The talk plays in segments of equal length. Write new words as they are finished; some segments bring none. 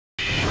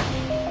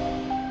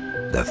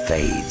The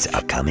Fades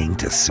are coming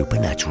to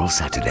Supernatural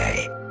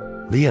Saturday,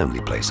 the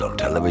only place on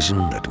television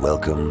that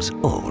welcomes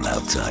all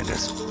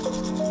outsiders.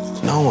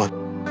 No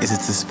one is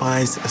as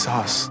despised as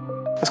us.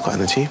 That's quite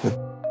an achievement.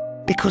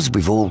 Because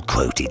we've all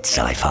quoted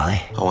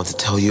sci-fi. I want to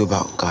tell you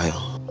about Gaia.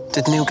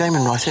 Did Neil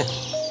Gaiman write it?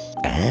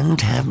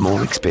 And have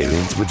more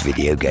experience with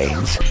video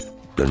games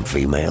than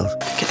females.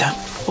 Get down.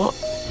 What?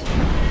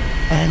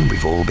 And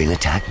we've all been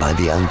attacked by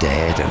the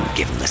undead and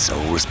given the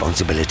sole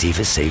responsibility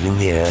for saving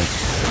the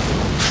Earth.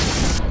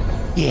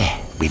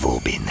 Yeah, we've all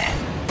been there.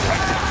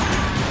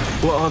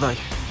 What are they?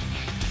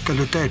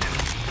 They're dead,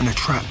 and they're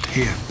trapped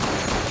here.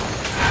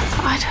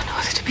 I don't know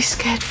whether to be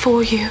scared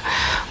for you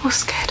or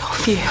scared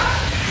of you.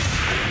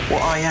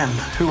 What I am,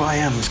 who I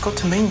am, it's got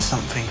to mean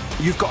something.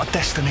 You've got a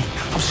destiny.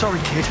 I'm sorry,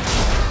 kid.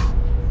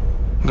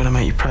 I'm gonna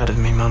make you proud of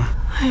me, Mum.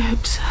 I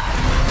hope so.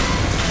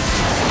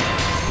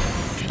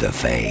 The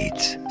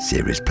Fades,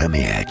 series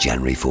premiere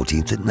January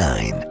 14th at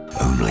 9,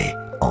 only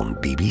on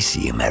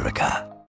BBC America.